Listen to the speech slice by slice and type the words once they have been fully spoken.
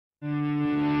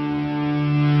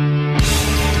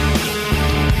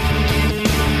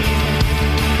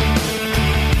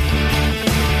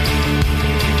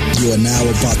You are now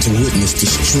about to witness the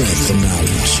strength of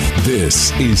knowledge.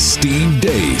 This is Steve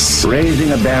Deace.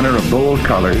 Raising a banner of bold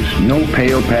colors, no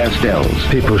pale pastels.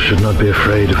 People should not be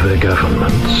afraid of their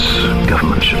governments.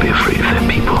 Governments should be afraid of their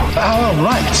people. Our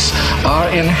rights are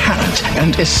inherent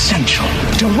and essential,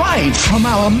 derived from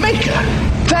our Maker.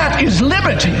 That is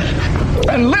liberty.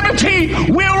 And liberty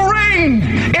will reign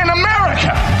in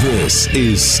America. This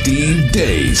is Steve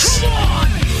Deace.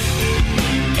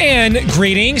 And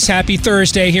greetings. Happy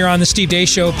Thursday here on the Steve Deace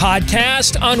Show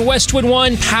podcast on Westwood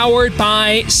One, powered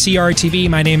by CRTV.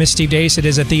 My name is Steve Deace. It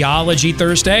is a Theology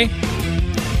Thursday.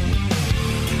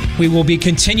 We will be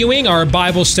continuing our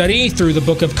Bible study through the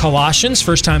book of Colossians.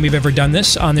 First time we've ever done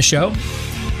this on the show.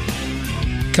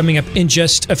 Coming up in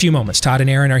just a few moments. Todd and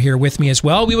Aaron are here with me as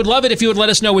well. We would love it if you would let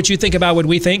us know what you think about what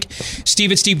we think.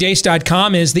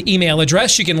 Steve@stevedeace.com is the email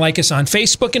address. You can like us on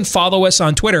Facebook and follow us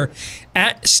on Twitter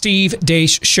at Steve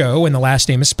Deace Show, and the last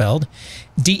name is spelled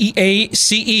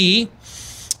D-E-A-C-E.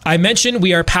 I mentioned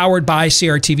we are powered by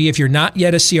CRTV. If you're not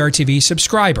yet a CRTV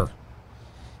subscriber,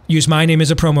 use my name as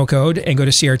a promo code and go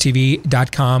to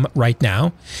crtv.com right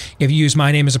now. If you use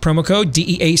my name as a promo code,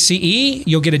 D-E-A-C-E,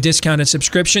 you'll get a discounted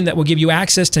subscription that will give you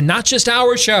access to not just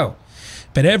our show,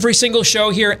 but every single show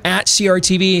here at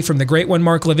CRTV, from the great one,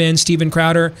 Mark Levin, Steven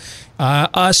Crowder,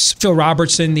 us, Phil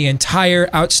Robertson, the entire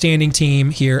outstanding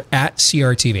team here at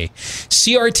CRTV.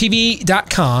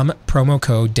 crtv.com, promo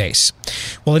code DACE.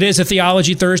 Well, it is a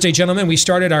Theology Thursday, gentlemen. We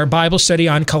started our Bible study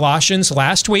on Colossians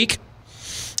last week,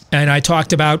 and I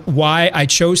talked about why I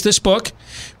chose this book.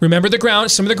 Remember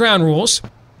some of the ground rules.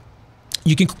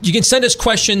 You can send us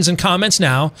questions and comments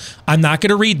now. I'm not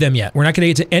going to read them yet. We're not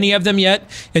going to get to any of them yet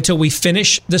until we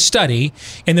finish the study,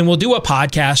 and then we'll do a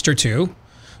podcast or two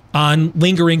on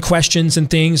lingering questions and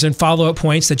things and follow-up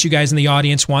points that you guys in the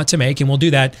audience want to make, and we'll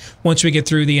do that once we get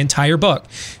through the entire book.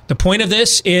 The point of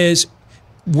this is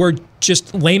we're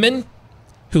just laymen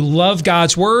who love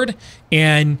God's Word,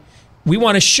 and we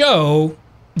want to show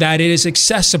that it is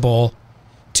accessible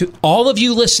to all of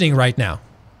you listening right now.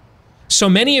 So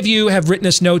many of you have written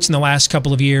us notes in the last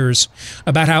couple of years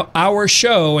about how our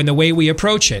show and the way we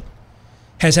approach it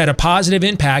has had a positive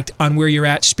impact on where you're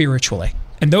at spiritually.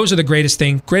 And those are the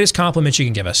greatest compliments you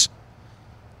can give us.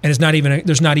 And there's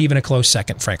not even a close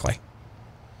second, frankly.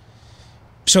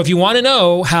 So if you want to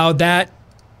know how that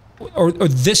or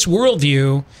this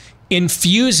worldview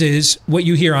infuses what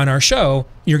you hear on our show,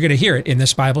 you're going to hear it in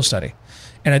this Bible study.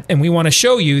 And we want to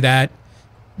show you that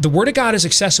the Word of God is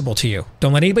accessible to you.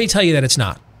 Don't let anybody tell you that it's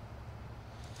not.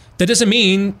 That doesn't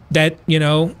mean that,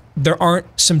 there aren't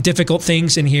some difficult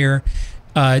things in here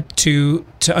to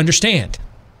understand.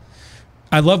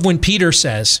 I love when Peter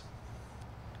says,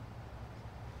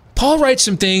 Paul writes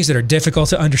some things that are difficult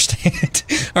to understand.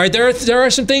 All right, there are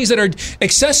some things that are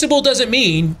accessible doesn't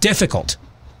mean difficult.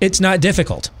 It's not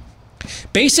difficult.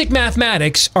 Basic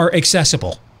mathematics are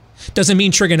accessible. Doesn't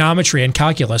mean trigonometry and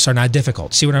calculus are not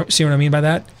difficult. See what I mean by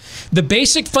that? The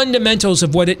basic fundamentals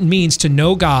of what it means to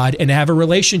know God and to have a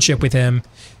relationship with Him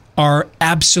are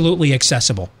absolutely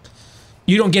accessible.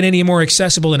 You don't get any more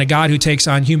accessible than a God who takes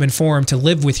on human form to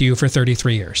live with you for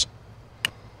 33 years.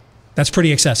 That's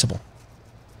pretty accessible.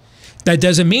 That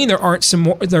doesn't mean there aren't some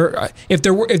more.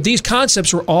 If these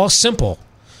concepts were all simple,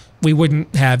 we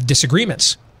wouldn't have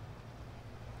disagreements.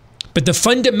 But the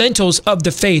fundamentals of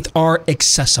the faith are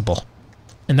accessible.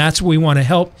 And that's what we want to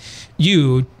help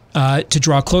you to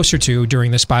draw closer to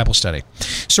during this Bible study.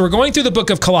 So we're going through the book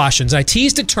of Colossians. I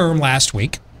teased a term last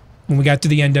week when we got to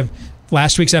the end of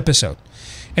last week's episode.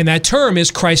 And that term is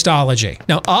Christology.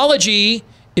 Now, ology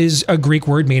is a Greek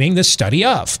word meaning the study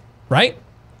of, right?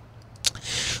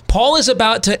 Paul is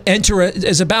about to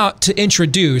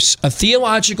introduce a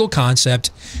theological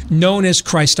concept known as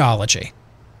Christology.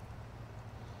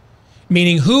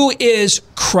 Meaning, who is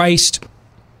Christ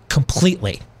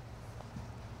completely?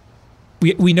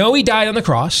 We know He died on the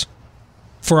cross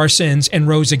for our sins and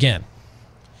rose again.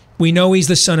 We know He's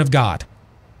the Son of God.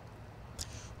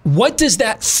 What does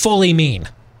that fully mean?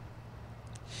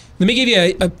 Let me give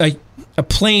you a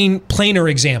plainer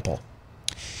example.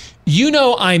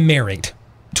 I'm married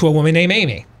to a woman named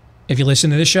Amy, if you listen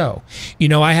to the show.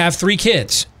 I have 3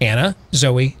 kids, Anna,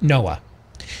 Zoe, Noah.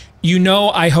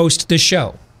 I host this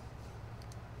show.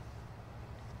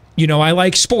 I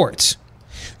like sports.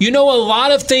 A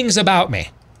lot of things about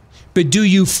me, but do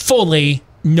you fully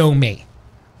know me?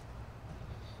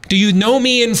 Do you know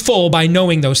me in full by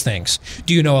knowing those things?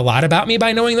 Do you know a lot about me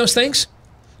by knowing those things?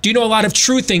 Do you know a lot of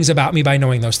true things about me by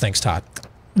knowing those things, Todd?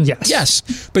 Yes.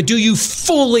 Yes. But do you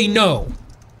fully know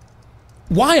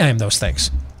why I am those things?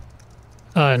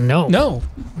 No. No.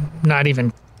 Not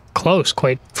even close,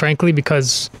 quite frankly,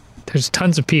 because there's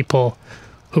tons of people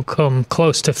who come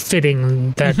close to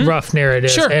fitting that rough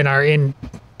narrative and are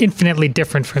infinitely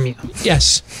different from you.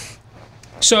 Yes.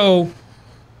 So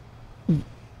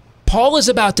Paul is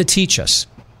about to teach us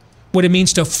what it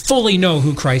means to fully know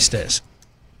who Christ is.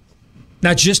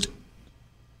 Not just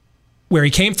where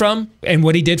he came from and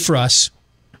what he did for us,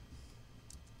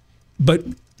 but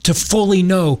to fully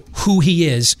know who he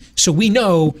is so we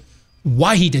know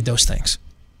why he did those things.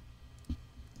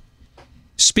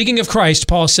 Speaking of Christ,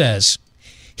 Paul says,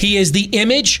 he is the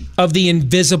image of the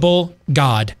invisible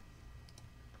God,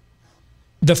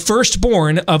 the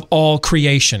firstborn of all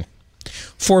creation.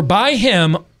 For by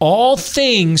him all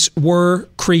things were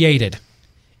created,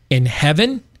 in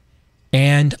heaven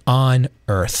and on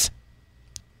earth.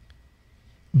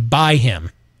 By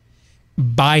him,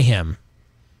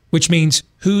 which means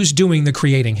who's doing the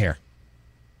creating here?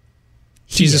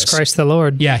 Jesus Christ the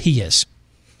Lord. Yeah, he is.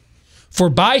 For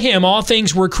by him all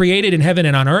things were created in heaven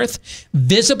and on earth,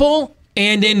 visible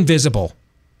and invisible.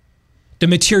 The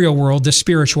material world, the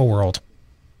spiritual world.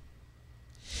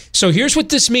 So here's what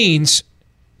this means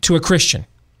to a Christian.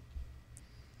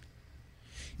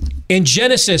 In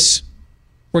Genesis,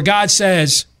 where God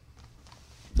says,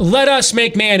 let us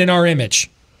make man in our image.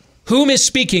 Whom is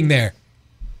speaking there?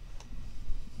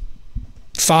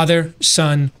 Father,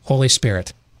 Son, Holy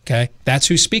Spirit. Okay? That's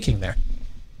who's speaking there.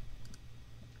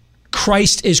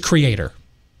 Christ is creator.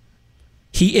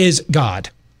 He is God.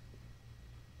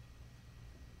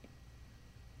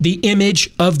 The image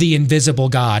of the invisible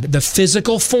God, the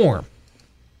physical form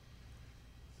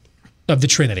of the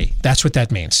Trinity. That's what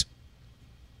that means.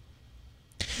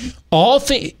 All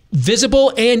things,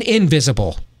 visible and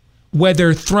invisible,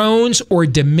 whether thrones or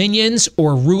dominions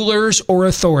or rulers or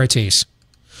authorities,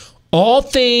 all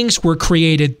things were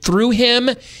created through him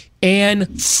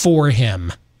and for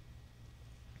him.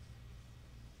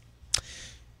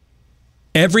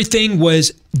 Everything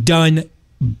was done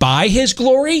by his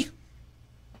glory.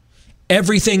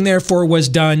 Everything, therefore, was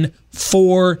done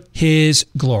for his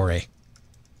glory.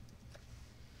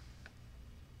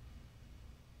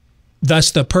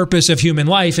 Thus, the purpose of human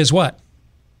life is what?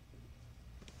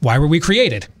 Why were we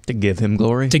created? To give him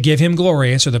glory. To give him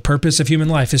glory. And so the purpose of human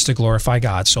life is to glorify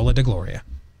God, sola de gloria.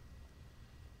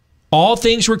 All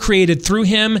things were created through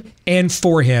him and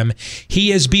for him.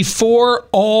 He is before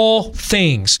all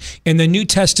things. In the New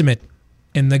Testament,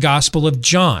 in the Gospel of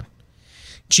John,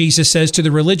 Jesus says to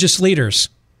the religious leaders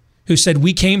who said,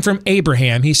 we came from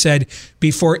Abraham, he said,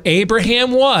 before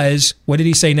Abraham was, what did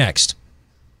he say next?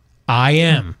 I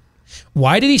am.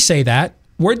 Why did he say that?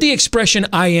 Where'd the expression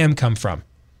I am come from?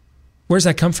 Where's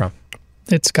that come from?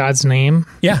 It's God's name.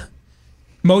 Yeah.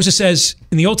 Moses says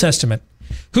in the Old Testament,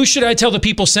 who should I tell the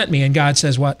people sent me? And God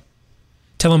says what?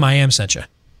 Tell them I am sent you.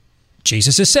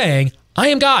 Jesus is saying, I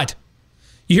am God.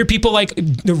 You hear people like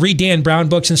read Dan Brown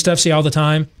books and stuff, say all the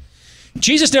time,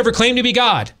 Jesus never claimed to be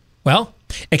God. Well,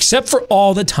 except for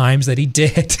all the times that he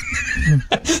did.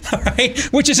 All right?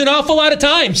 Which is an awful lot of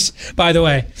times, by the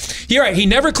way. You're right. He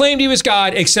never claimed he was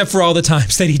God except for all the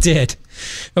times that he did.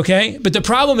 Okay? But the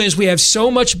problem is we have so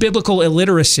much biblical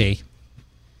illiteracy.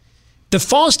 The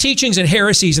false teachings and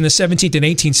heresies in the 17th and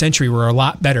 18th century were a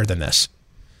lot better than this.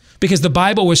 Because the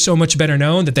Bible was so much better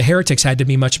known that the heretics had to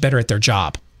be much better at their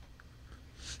job.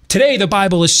 Today, the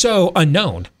Bible is so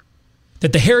unknown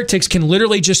that the heretics can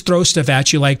literally just throw stuff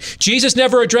at you like, Jesus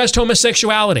never addressed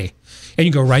homosexuality. And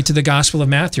you go right to the Gospel of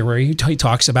Matthew where he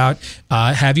talks about,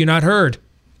 have you not heard?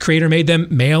 Creator made them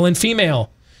male and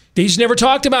female. He's never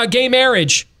talked about gay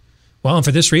marriage. Well, and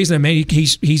for this reason,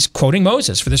 he's quoting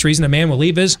Moses. For this reason, a man will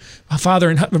leave his father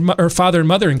and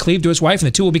mother and cleave to his wife, and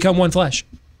the two will become one flesh.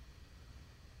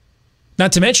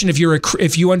 Not to mention, if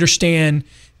you understand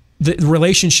the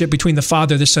relationship between the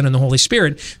Father, the Son, and the Holy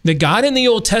Spirit, the God in the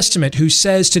Old Testament who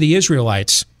says to the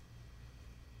Israelites,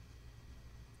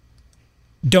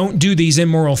 don't do these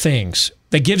immoral things,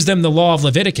 that gives them the law of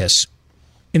Leviticus.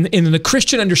 In the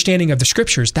Christian understanding of the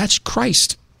Scriptures, that's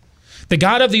Christ. The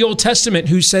God of the Old Testament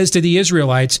who says to the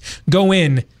Israelites, go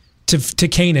in to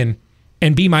Canaan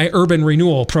and be my urban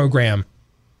renewal program,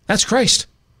 that's Christ.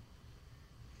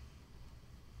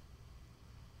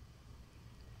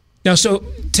 Now, so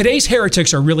today's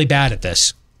heretics are really bad at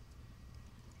this,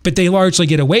 but they largely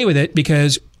get away with it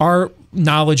because our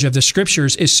knowledge of the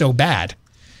Scriptures is so bad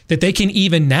that they can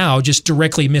even now just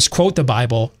directly misquote the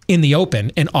Bible in the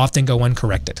open and often go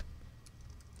uncorrected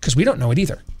because we don't know it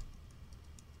either.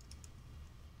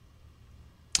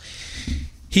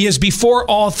 He is before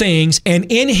all things, and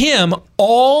in him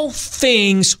all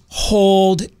things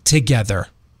hold together.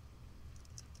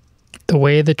 The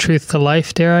way, the truth, the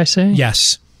life, dare I say?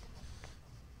 Yes.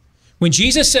 When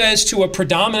Jesus says to a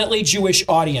predominantly Jewish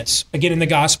audience, again in the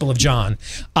Gospel of John,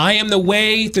 I am the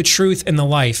way, the truth, and the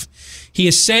life, he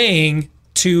is saying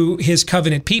to his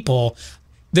covenant people,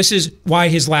 this is why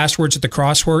his last words at the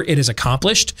cross were, it is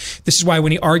accomplished. This is why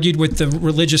when he argued with the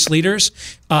religious leaders,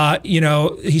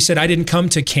 he said, I didn't come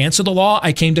to cancel the law.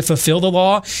 I came to fulfill the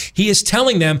law. He is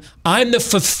telling them, I'm the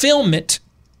fulfillment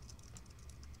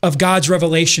of God's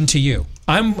revelation to you.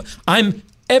 I'm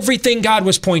everything God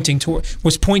was pointing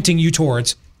you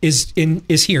towards is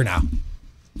here now.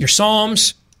 Your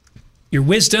Psalms, your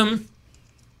wisdom,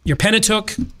 your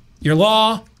Pentateuch, your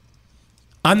law,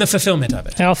 I'm the fulfillment of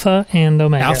it. Alpha and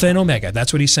Omega. Alpha and Omega.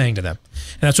 That's what he's saying to them.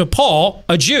 And that's what Paul,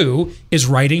 a Jew, is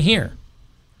writing here.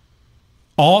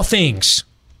 All things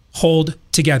hold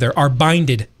together, are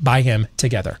binded by him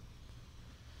together.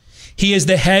 He is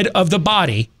the head of the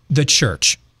body, the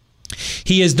church.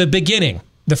 He is the beginning,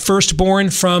 the firstborn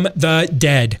from the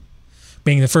dead,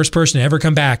 being the first person to ever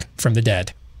come back from the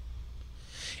dead.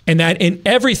 And that in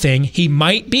everything he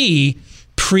might be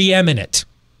preeminent.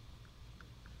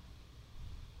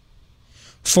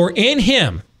 For in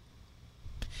him,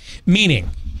 meaning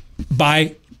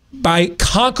by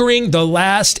conquering the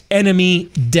last enemy,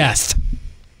 death,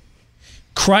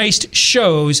 Christ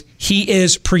shows he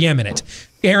is preeminent.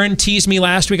 Aaron teased me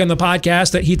last week on the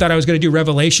podcast that he thought I was going to do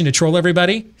Revelation to troll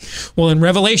everybody. Well, in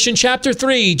Revelation chapter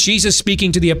 3, Jesus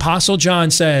speaking to the Apostle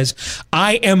John says,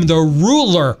 I am the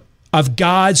ruler of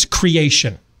God's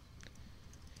creation.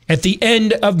 At the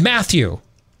end of Matthew,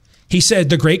 he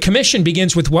said the Great Commission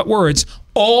begins with what words?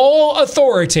 All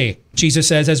authority, Jesus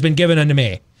says, has been given unto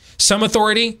me. Some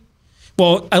authority?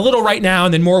 Well, a little right now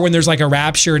and then more when there's like a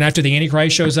rapture and after the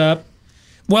Antichrist shows up.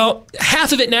 Well,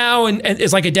 half of it now and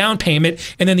is like a down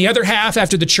payment, and then the other half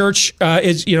after the church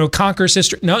conquers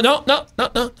history. No.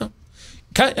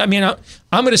 I mean, I'm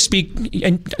going to speak,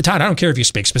 and Todd, I don't care if you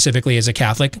speak specifically as a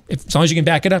Catholic, as long as you can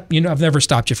back it up. I've never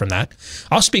stopped you from that.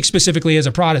 I'll speak specifically as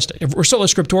a Protestant. If we're sola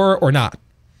scriptura or not,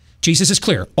 Jesus is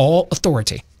clear. All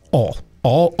authority. All.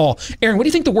 Aaron, what do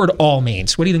you think the word all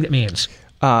means? What do you think it means?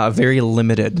 Very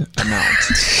limited amount.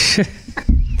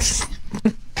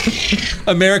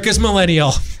 America's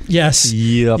millennial. Yes.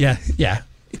 Yep. Yeah.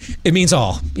 It means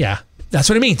all. Yeah. That's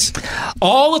what it means.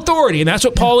 All authority. And that's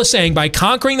what Paul is saying. By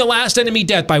conquering the last enemy,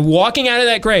 death, by walking out of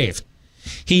that grave,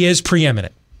 he is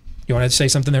preeminent. You want to say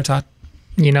something there, Todd?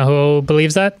 You know who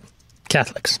believes that?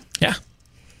 Catholics. Yeah.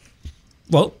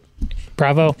 Well,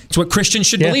 bravo. It's what Christians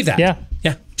should believe that. Yeah.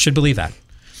 Yeah. Should believe that.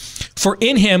 For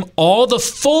in him, all the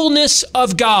fullness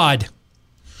of God,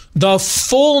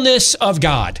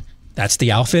 that's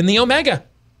the Alpha and the Omega.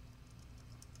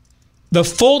 The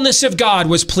fullness of God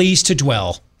was pleased to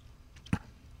dwell.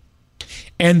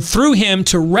 And through him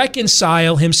to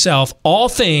reconcile himself all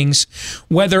things,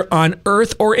 whether on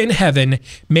earth or in heaven,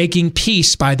 making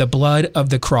peace by the blood of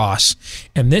the cross.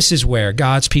 And this is where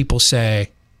God's people say,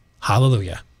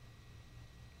 hallelujah.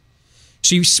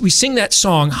 So we sing that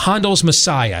song, Handel's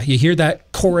Messiah. You hear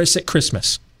that chorus at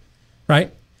Christmas,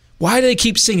 right? Why do they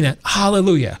keep singing that?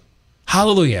 Hallelujah.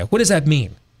 Hallelujah. What does that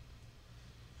mean?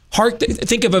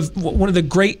 Think of one of the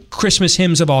great Christmas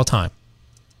hymns of all time.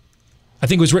 I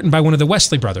think it was written by one of the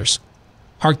Wesley brothers.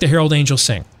 Hark the herald angels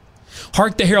sing.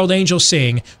 Hark the herald angels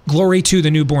sing, glory to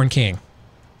the newborn king.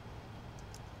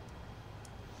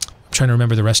 I'm trying to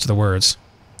remember the rest of the words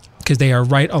because they are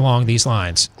right along these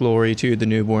lines. Glory to the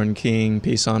newborn king,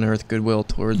 peace on earth, goodwill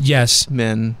towards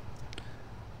men.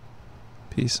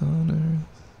 Peace on earth.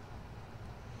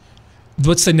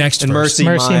 What's the next verse? Mercy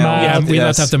mile. Yeah, we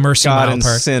left out the mercy God mile and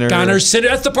part. Sinner. God and sinner.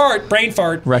 That's the part. Brain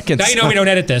fart. Now you know we don't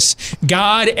edit this.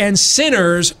 God and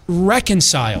sinners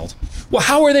reconciled. Well,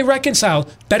 how were they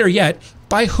reconciled? Better yet,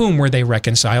 by whom were they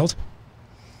reconciled?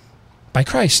 By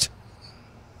Christ.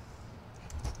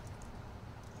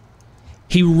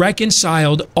 He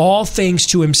reconciled all things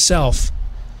to himself.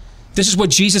 This is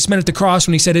what Jesus meant at the cross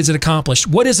when he said, is it accomplished?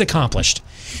 What is accomplished?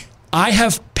 I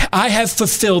have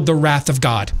fulfilled the wrath of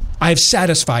God. I have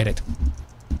satisfied it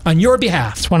on your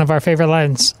behalf. It's one of our favorite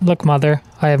lines. Look, Mother,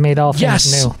 I have made all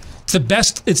things new. It's the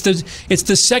best. It's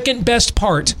the second best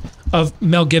part of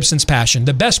Mel Gibson's Passion.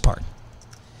 The best part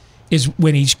is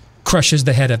when he crushes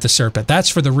the head of the serpent. That's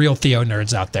for the real Theo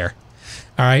nerds out there.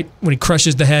 All right, when he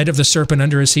crushes the head of the serpent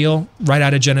under his heel, right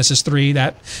out of Genesis 3,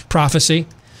 that prophecy.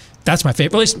 That's my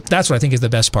favorite. At least that's what I think is the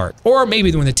best part. Or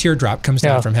maybe when the teardrop comes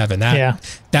down from heaven.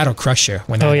 That'll crush you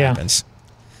when that happens.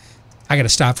 I got to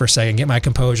stop for a second, get my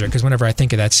composure, because whenever I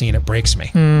think of that scene, it breaks me.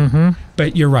 Mm-hmm.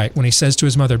 But you're right. When he says to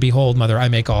his mother, behold, mother, I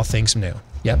make all things new.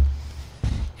 Yep.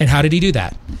 And how did he do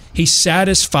that? He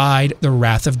satisfied the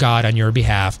wrath of God on your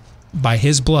behalf by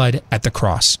his blood at the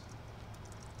cross.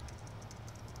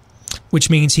 which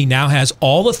means he now has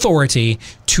all authority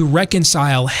to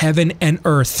reconcile heaven and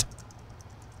earth.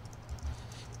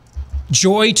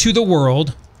 Joy to the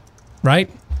world, right?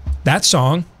 That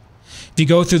song. If you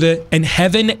go through and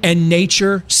heaven and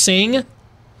nature sing,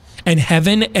 and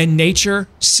heaven and nature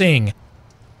sing.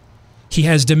 He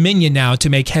has dominion now to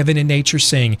make heaven and nature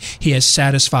sing. He has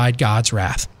satisfied God's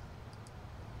wrath.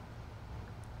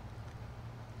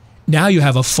 Now you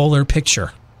have a fuller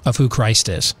picture of who Christ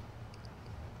is.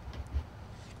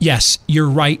 Yes, you're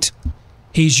right.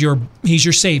 He's your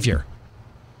Savior.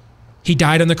 He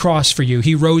died on the cross for you.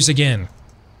 He rose again.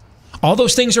 All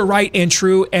those things are right and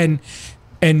true and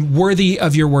worthy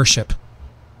of your worship.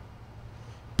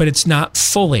 But it's not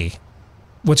fully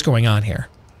what's going on here.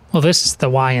 Well, this is the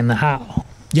why and the how.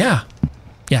 Yeah.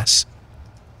 Yes.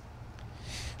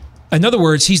 In other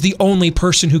words, he's the only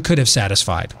person who could have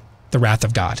satisfied the wrath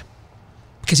of God.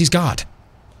 Because he's God.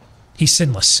 He's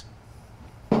sinless.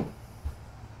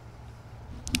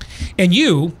 And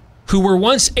you, who were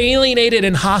once alienated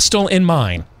and hostile in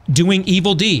mind, doing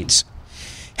evil deeds,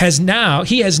 he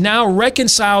has now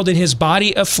reconciled in his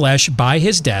body of flesh by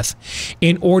his death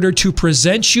in order to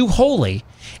present you holy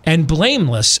and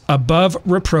blameless above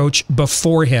reproach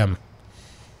before him.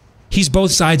 He's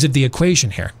both sides of the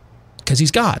equation here because he's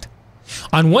God.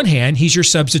 On one hand, he's your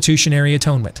substitutionary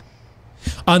atonement.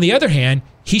 On the other hand,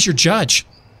 he's your judge.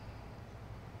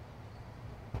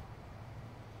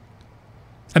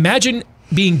 Imagine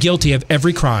being guilty of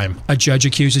every crime a judge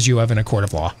accuses you of in a court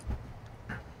of law.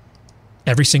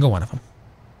 Every single one of them.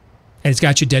 And it's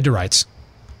got you dead to rights.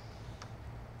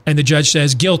 And the judge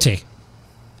says, guilty.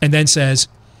 And then says,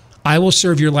 I will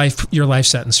serve your life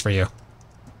sentence for you.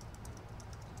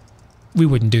 We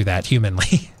wouldn't do that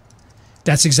humanly.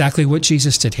 That's exactly what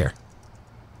Jesus did here.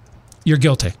 You're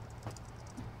guilty.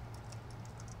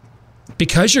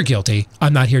 Because you're guilty,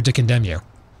 I'm not here to condemn you.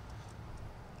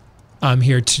 I'm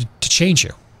here to change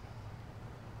you.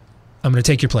 I'm going to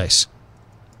take your place.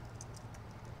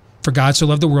 For God so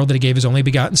loved the world that he gave his only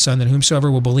begotten Son, that whomsoever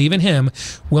will believe in him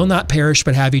will not perish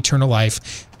but have eternal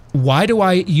life. Why do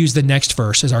I use the next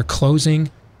verse as our closing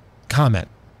comment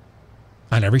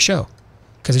on every show?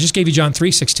 Because I just gave you John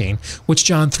 3:16. What's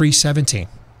John 3:17?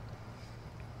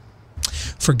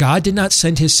 For God did not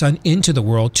send his Son into the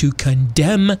world to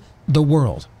condemn the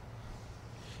world,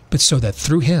 but so that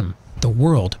through him the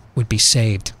world would be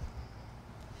saved.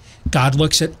 God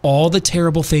looks at all the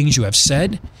terrible things you have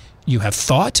said, you have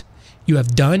thought, you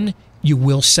have done, you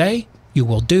will say, you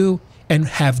will do, and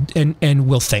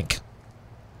will think.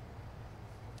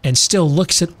 And still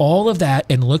looks at all of that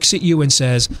and looks at you and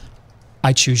says,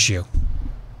 I choose you.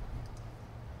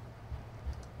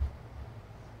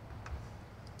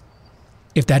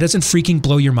 If that doesn't freaking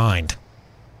blow your mind,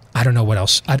 I don't know what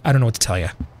else. I don't know what to tell you.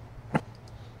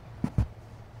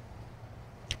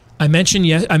 I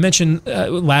mentioned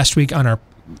last week on our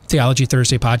Theology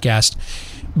Thursday podcast,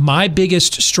 my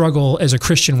biggest struggle as a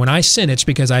Christian when I sin, it's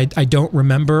because I don't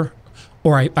remember,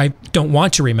 or I don't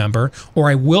want to remember, or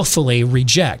I willfully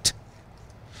reject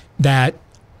that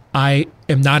I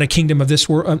am not a kingdom of this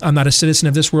world. I'm not a citizen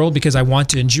of this world because I want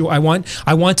to enjoy. I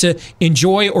want to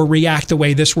enjoy or react the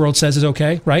way this world says is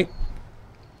okay, right?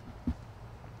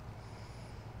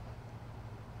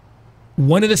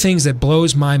 One of the things that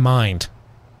blows my mind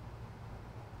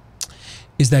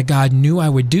is that God knew I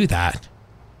would do that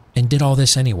and did all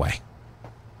this anyway.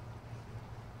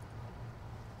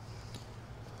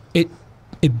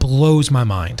 It blows my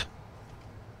mind.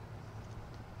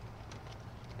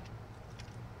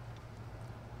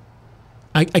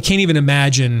 I can't even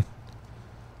imagine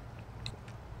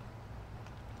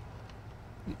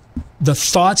the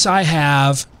thoughts I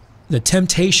have, the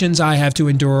temptations I have to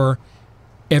endure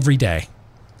every day.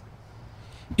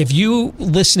 If you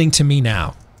listening to me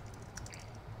now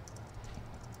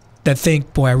that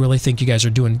think, boy, I really think you guys are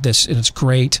doing this and it's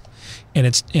great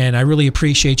and I really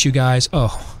appreciate you guys.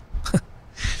 Oh,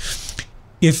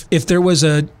 if there was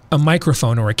a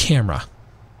microphone or a camera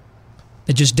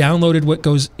that just downloaded what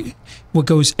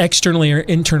goes externally or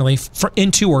internally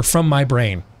into or from my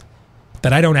brain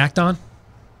that I don't act on,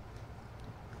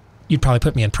 you'd probably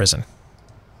put me in prison.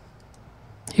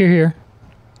 Hear, hear.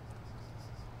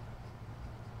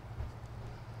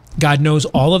 God knows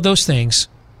all of those things.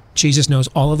 Jesus knows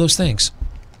all of those things.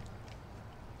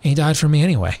 And he died for me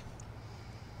anyway.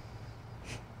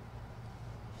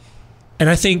 And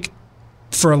I think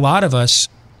for a lot of us,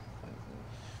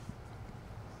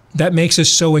 that makes us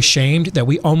so ashamed that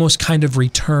we almost kind of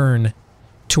return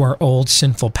to our old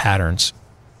sinful patterns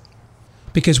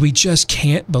because we just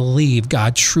can't believe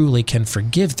God truly can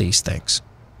forgive these things.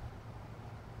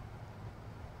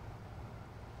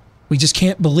 We just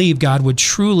can't believe God would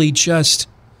truly just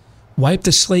wipe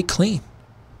the slate clean.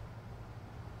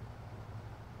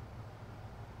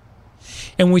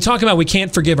 And when we talk about we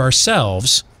can't forgive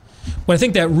ourselves, what I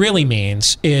think that really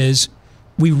means is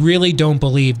we really don't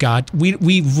believe God.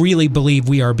 We really believe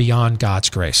we are beyond God's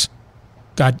grace.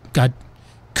 God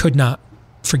could not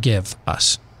forgive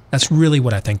us. That's really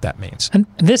what I think that means. And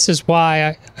this is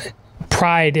why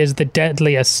pride is the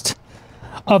deadliest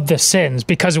of the sins,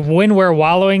 because when we're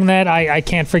wallowing that, I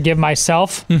can't forgive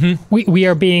myself, we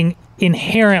are being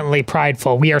inherently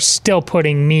prideful. We are still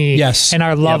putting me and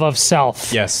our love of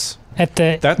self at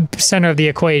the center of the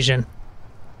equation.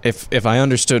 If I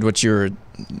understood what you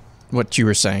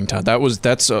were saying, Todd,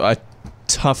 that's a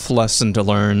tough lesson to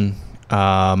learn.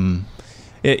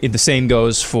 The same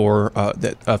goes for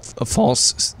a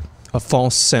false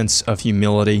sense of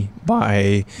humility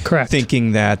by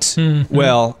thinking that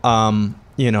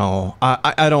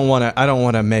I don't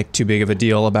want to make too big of a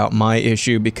deal about my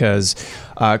issue because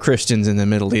Christians in the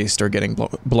Middle East are getting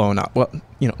blown up. Well,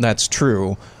 that's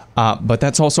true, but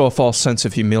that's also a false sense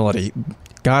of humility.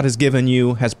 God has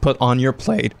put on your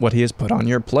plate what He has put on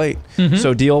your plate.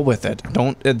 So deal with it.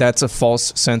 That's a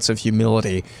false sense of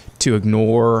humility to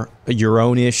ignore your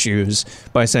own issues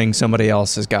by saying somebody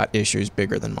else has got issues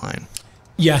bigger than mine.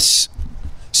 Yes.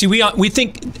 See, we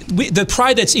think the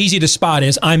pride that's easy to spot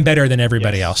is I'm better than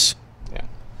everybody else. Yeah.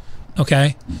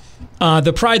 Okay.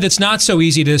 The pride that's not so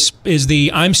easy is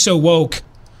the I'm so woke,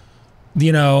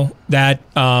 that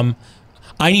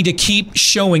I need to keep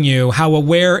showing you how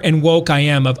aware and woke I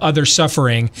am of other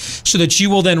suffering so that you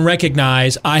will then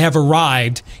recognize I have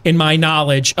arrived in my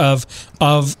knowledge of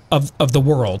the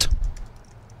world.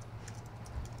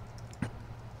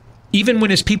 Even when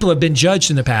his people have been judged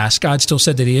in the past, God still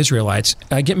said to the Israelites,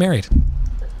 get married.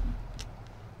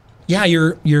 Yeah,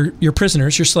 you're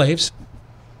prisoners, you're slaves.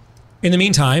 In the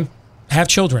meantime, have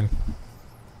children.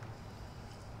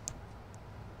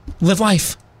 Live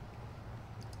life.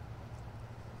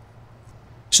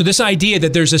 So this idea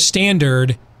that there's a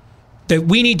standard that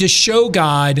we need to show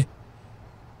God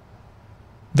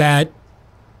that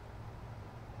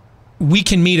we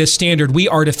can meet a standard we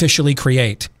artificially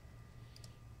create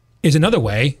is another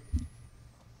way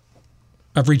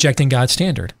of rejecting God's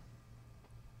standard.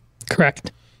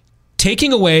 Correct.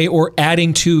 Taking away or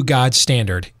adding to God's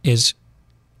standard is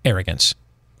arrogance.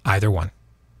 Either one.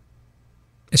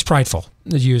 It's prideful,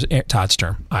 to use Todd's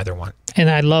term, either one. And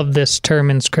I love this term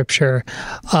in Scripture,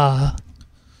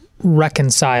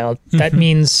 reconciled. That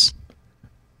means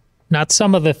not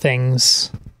some of the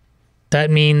things. That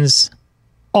means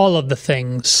all of the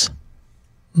things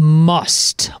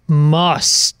must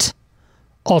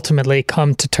ultimately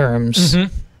come to terms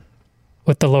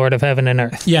with the Lord of heaven and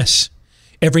earth. Yes.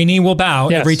 Every knee will bow,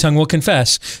 every tongue will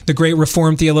confess. The great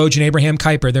Reformed theologian Abraham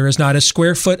Kuyper, there is not a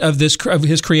square foot of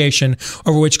his creation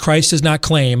over which Christ does not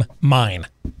claim mine.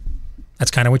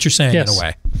 That's kind of what you're saying in a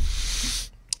way.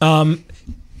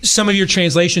 Some of your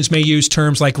translations may use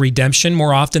terms like redemption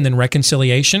more often than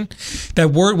reconciliation.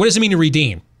 That word, what does it mean to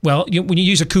redeem? Well, when you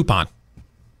use a coupon,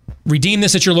 redeem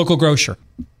this at your local grocer.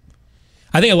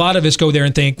 I think a lot of us go there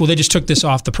and think, well, they just took this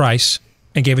off the price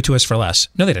and gave it to us for less.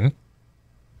 No, they didn't.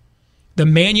 The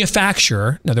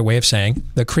manufacturer, another way of saying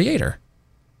the creator,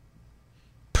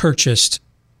 purchased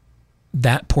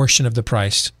that portion of the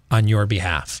price on your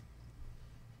behalf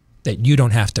that you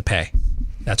don't have to pay.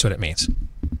 That's what it means.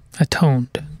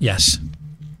 Atoned. Yes.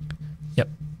 Yep.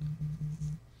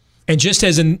 And just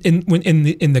as in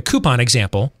the coupon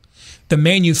example, the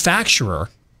manufacturer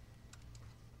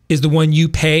is the one you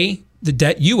pay the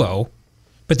debt you owe,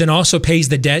 but then also pays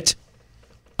the debt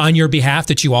on your behalf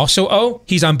that you also owe.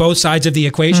 He's on both sides of the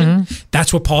equation.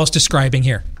 That's what Paul's describing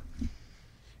here.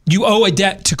 You owe a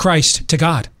debt to Christ, to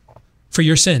God, for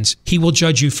your sins. He will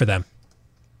judge you for them.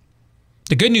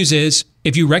 The good news is,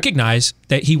 if you recognize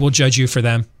that He will judge you for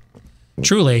them,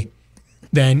 truly,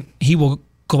 then He will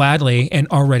gladly and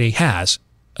already has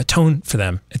atoned for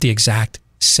them at the exact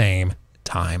same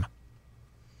time.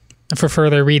 For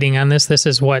further reading on this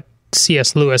is what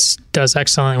C.S. Lewis does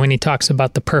excellently when he talks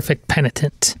about the perfect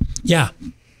penitent. Yeah.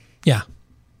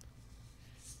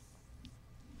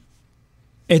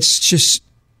 It's just,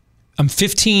 I'm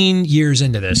 15 years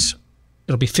into this.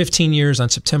 It'll be 15 years on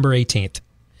September 18th.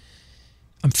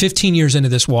 I'm 15 years into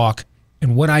this walk,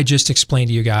 and what I just explained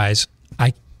to you guys,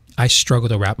 I struggle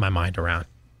to wrap my mind around.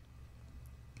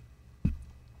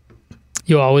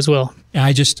 You always will.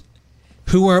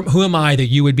 Who am I that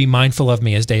you would be mindful of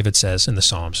me, as David says in the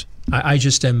Psalms? I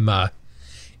just am,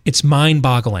 it's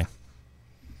mind-boggling.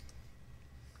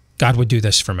 God would do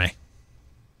this for me.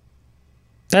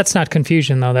 That's not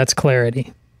confusion, though. That's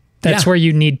clarity. That's where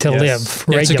you need to live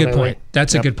regularly. That's a good point.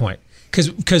 That's a good point.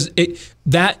 Because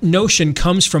that notion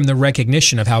comes from the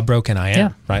recognition of how broken I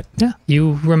am, right? Yeah.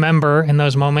 You remember in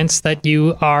those moments that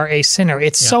you are a sinner.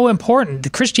 It's so important. The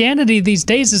Christianity these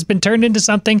days has been turned into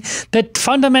something that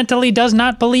fundamentally does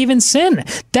not believe in sin.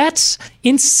 That's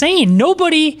insane.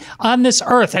 Nobody on this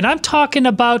earth, and I'm talking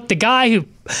about the guy who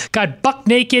got buck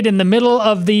naked in the middle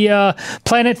of the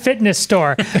Planet Fitness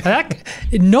store.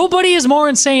 Nobody is more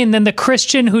insane than the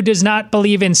Christian who does not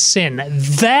believe in sin.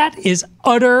 That is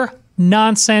utter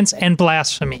nonsense and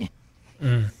blasphemy.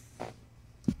 Go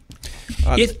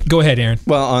ahead, Aaron.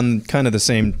 Well, on kind of the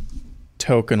same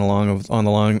token, along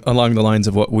the lines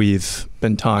of what we've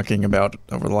been talking about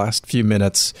over the last few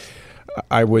minutes,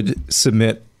 I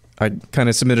kind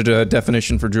of submitted a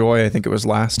definition for joy. I think it was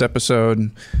last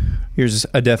episode. Here's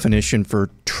a definition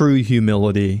for true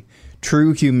humility.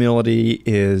 True humility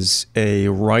is a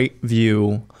right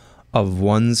view of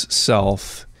one's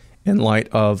self in light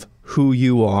of who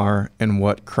you are and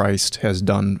what Christ has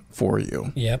done for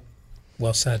you. Yep.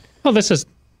 Well said. Well, that's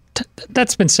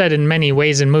been said in many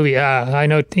ways in movie. I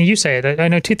know you say it. I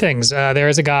know two things. There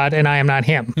is a God and I am not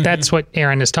him. Mm-hmm. That's what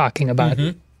Aaron is talking about.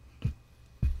 Mm-hmm.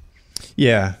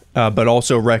 Yeah, but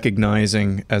also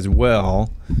recognizing as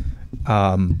well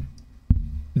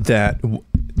that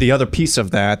the other piece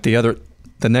of that,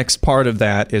 the next part of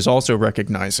that is also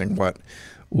recognizing what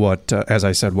as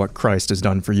I said, what Christ has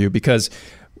done for you, because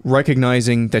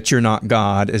recognizing that you're not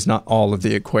God is not all of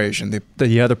the equation.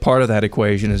 The other part of that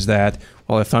equation is that,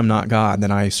 well, if I'm not God,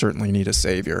 then I certainly need a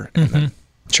Savior. Mm-hmm.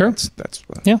 Sure. That's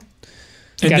yeah.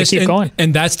 You got to keep going.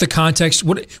 And that's the context.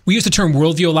 We use the term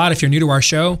worldview a lot. If you're new to our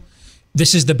show,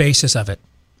 this is the basis of it.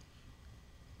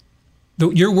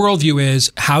 Your worldview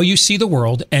is how you see the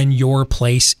world and your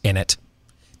place in it.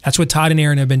 That's what Todd and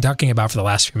Aaron have been talking about for the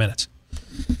last few minutes.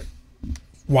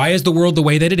 Why is the world the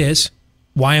way that it is?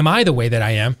 Why am I the way that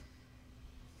I am?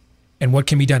 And what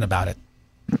can be done about it?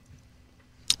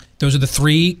 Those are the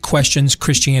three questions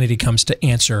Christianity comes to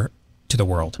answer to the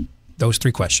world. Those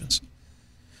three questions.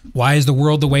 Why is the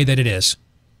world the way that it is?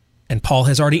 And Paul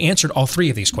has already answered all three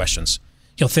of these questions.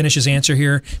 He'll finish his answer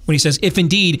here when he says, if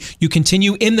indeed you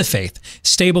continue in the faith,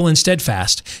 stable and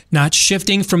steadfast, not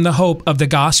shifting from the hope of the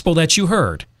gospel that you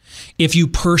heard, if you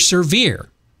persevere,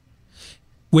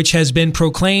 which has been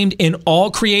proclaimed in all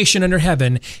creation under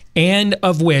heaven, and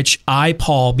of which I,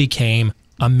 Paul, became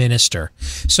a minister.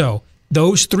 So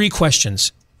those three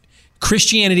questions.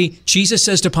 Christianity, Jesus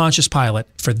says to Pontius Pilate,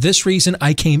 for this reason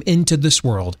I came into this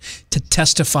world, to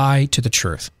testify to the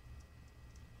truth.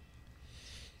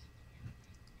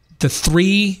 The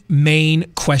three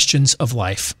main questions of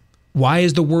life. Why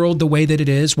is the world the way that it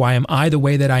is? Why am I the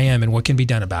way that I am? And what can be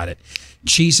done about it?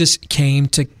 Jesus came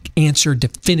to answer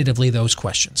definitively those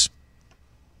questions.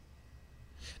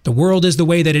 The world is the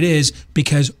way that it is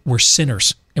because we're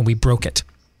sinners and we broke it.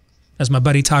 As my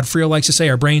buddy Todd Friel likes to say,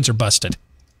 our brains are busted.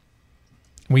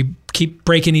 We keep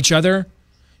breaking each other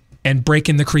and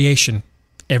breaking the creation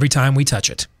every time we touch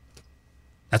it.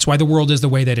 That's why the world is the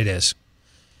way that it is.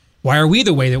 Why are we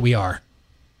the way that we are?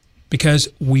 Because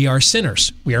we are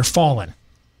sinners. We are fallen.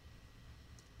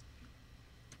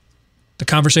 The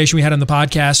conversation we had on the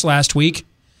podcast last week,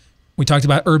 we talked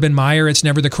about Urban Meyer, it's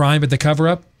never the crime but the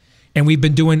cover-up. And we've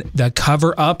been doing the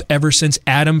cover-up ever since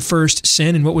Adam first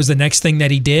sinned. And what was the next thing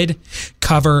that he did?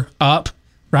 Cover up,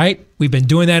 right? We've been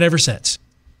doing that ever since.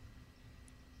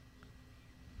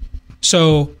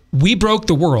 So we broke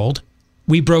the world.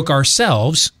 We broke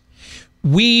ourselves.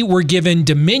 We were given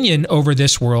dominion over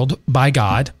this world by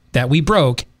God that we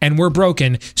broke, and we're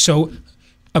broken. So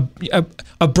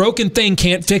a broken thing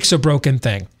can't fix a broken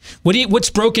thing. What's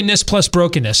brokenness plus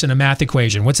brokenness in a math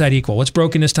equation? What's that equal? What's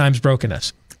brokenness times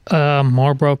brokenness?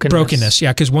 More brokenness. Brokenness,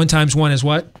 yeah, because 1 times 1 is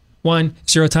what? 1.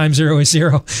 0 times 0 is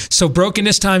 0. So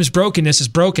brokenness times brokenness is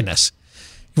brokenness.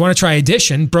 You want to try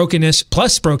addition, brokenness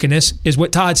plus brokenness is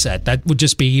what Todd said. That would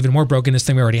just be even more brokenness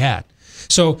than we already had.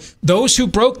 So those who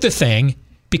broke the thing,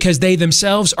 because they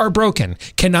themselves are broken,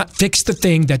 cannot fix the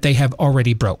thing that they have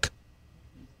already broke.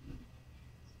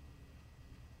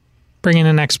 Bring in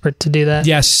an expert to do that.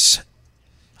 Yes.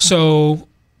 So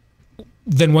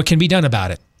then what can be done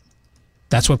about it?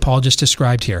 That's what Paul just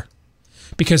described here.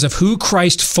 Because of who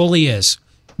Christ fully is,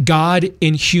 God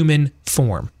in human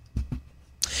form.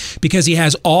 Because he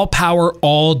has all power,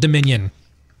 all dominion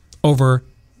over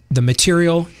the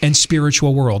material and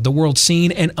spiritual world, the world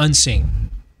seen and unseen.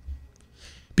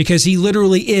 Because he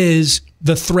literally is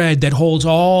the thread that holds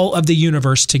all of the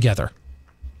universe together.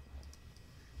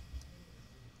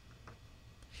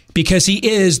 Because he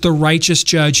is the righteous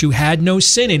judge who had no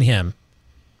sin in him.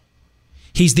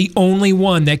 He's the only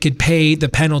one that could pay the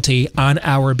penalty on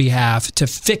our behalf to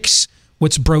fix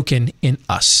what's broken in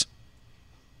us.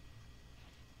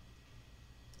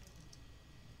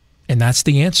 And that's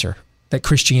the answer that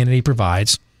Christianity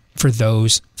provides for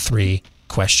those three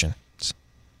questions.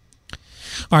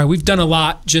 All right, we've done a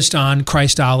lot just on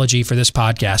Christology for this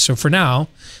podcast. So for now,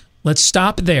 let's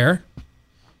stop there.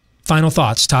 Final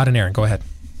thoughts, Todd and Aaron, go ahead.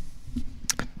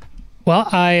 Well,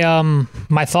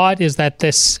 my thought is that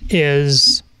this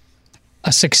is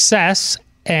a success,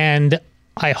 and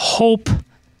I hope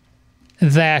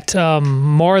that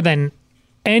more than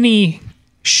any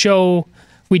show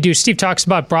we do, Steve talks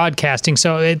about broadcasting.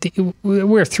 So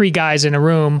we're three guys in a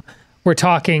room. We're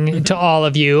talking to all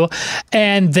of you,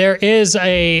 and there is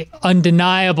a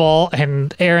undeniable,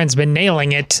 and Aaron's been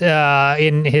nailing it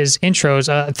in his intros,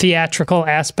 a theatrical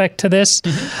aspect to this.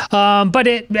 But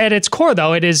at its core,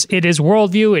 though, it is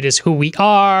worldview. It is who we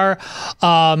are.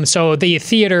 So the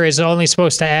theater is only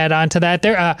supposed to add on to that.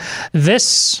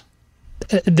 There's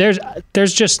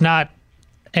just not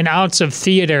an ounce of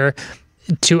theater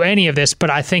to any of this, but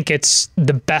I think it's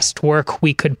the best work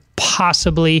we could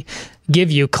possibly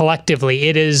give you collectively.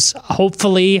 It is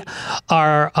hopefully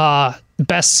our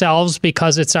best selves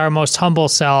because it's our most humble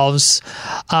selves.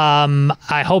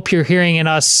 I hope you're hearing in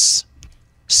us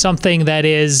something that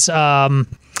is a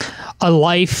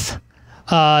life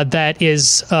that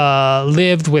is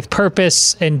lived with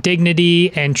purpose and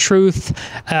dignity and truth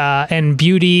and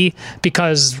beauty,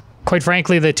 because quite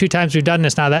frankly, the two times we've done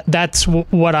this now, that's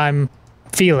what I'm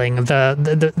feeling.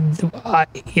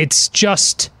 It's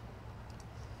just,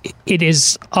 it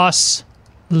is us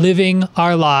living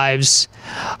our lives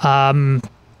in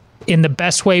the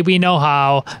best way we know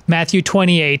how. Matthew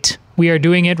 28, we are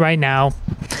doing it right now.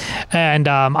 And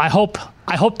I hope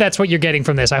that's what you're getting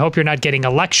from this. I hope you're not getting a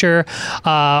lecture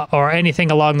or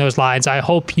anything along those lines. I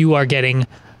hope you are getting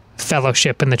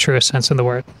fellowship in the truest sense of the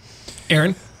word.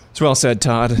 Aaron? It's well said,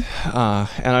 Todd.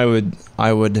 And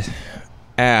I would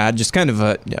add just kind of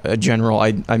a general,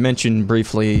 I mentioned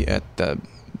briefly at the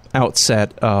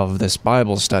outset of this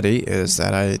Bible study is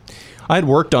that I had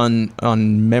worked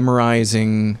on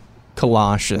memorizing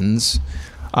Colossians,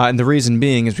 and the reason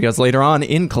being is because later on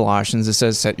in Colossians it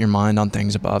says, "Set your mind on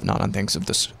things above, not on things of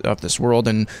this world."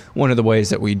 And one of the ways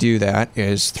that we do that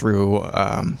is through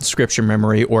Scripture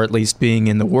memory, or at least being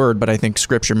in the Word. But I think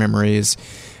Scripture memory is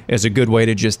a good way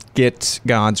to just get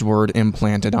God's Word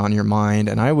implanted on your mind.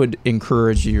 And I would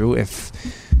encourage you, if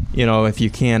you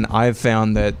can. I've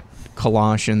found that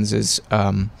Colossians is,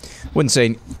 wouldn't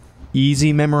say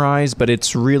easy memorized, but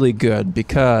it's really good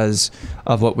because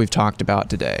of what we've talked about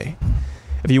today.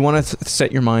 If you want to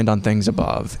set your mind on things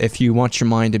above, if you want your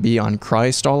mind to be on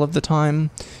Christ all of the time,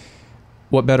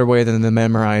 what better way than to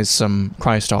memorize some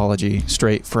Christology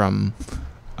straight from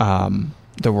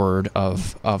the Word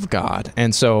of God?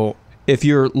 And so if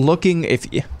you're looking,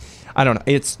 I don't know,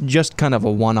 it's just kind of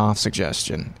a one-off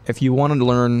suggestion. If you want to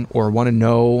learn or want to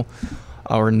know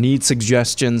or need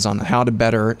suggestions on how to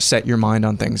better set your mind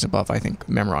on things above, I think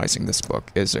memorizing this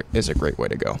book is a great way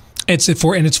to go. It's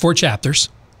 4 chapters.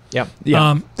 Yeah.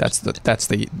 That's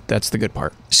the good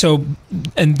part. So,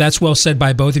 and that's well said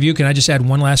by both of you. Can I just add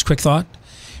one last quick thought?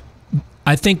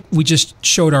 I think we just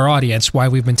showed our audience why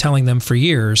we've been telling them for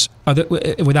years,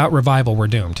 without revival, we're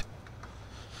doomed.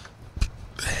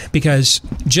 Because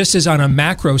just as on a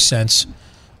macro sense,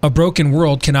 a broken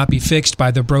world cannot be fixed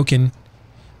by the broken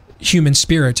human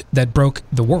spirit that broke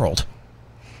the world.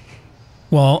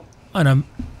 Well, on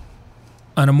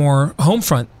a more home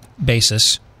front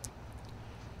basis,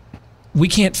 we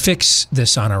can't fix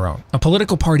this on our own. A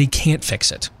political party can't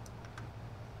fix it.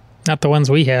 Not the ones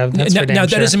we have. That's for damn now,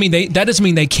 sure. that doesn't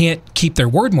mean they can't keep their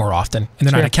word more often, and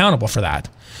they're not accountable for that.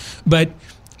 But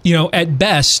at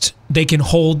best, they can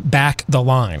hold back the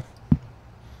line.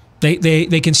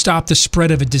 They can stop the spread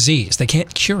of a disease. They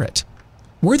can't cure it.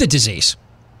 We're the disease.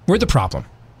 We're the problem.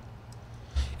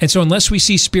 And so, unless we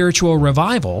see spiritual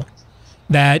revival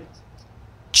that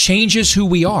changes who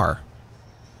we are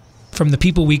from the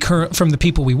people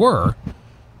we were,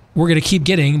 we're going to keep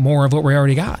getting more of what we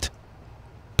already got.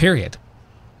 Period.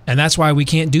 And that's why we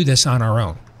can't do this on our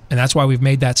own. And that's why we've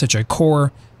made that such a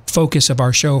core focus of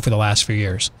our show for the last few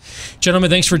years. Gentlemen,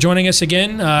 thanks for joining us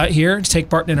again here to take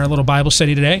part in our little Bible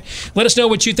study today. Let us know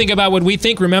what you think about what we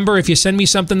think. Remember, if you send me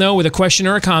something, though, with a question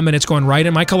or a comment, it's going right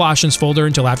in my Colossians folder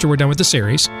until after we're done with the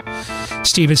series.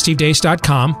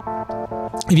 Steve@stevedeace.com.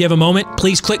 If you have a moment,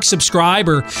 please click subscribe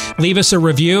or leave us a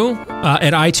review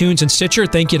at iTunes and Stitcher.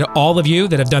 Thank you to all of you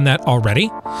that have done that already.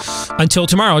 Until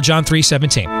tomorrow, John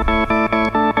 3:17.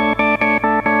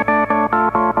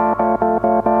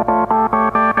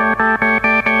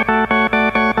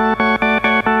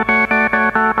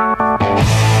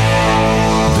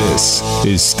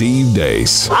 is Steve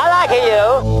Deace. I like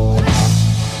you.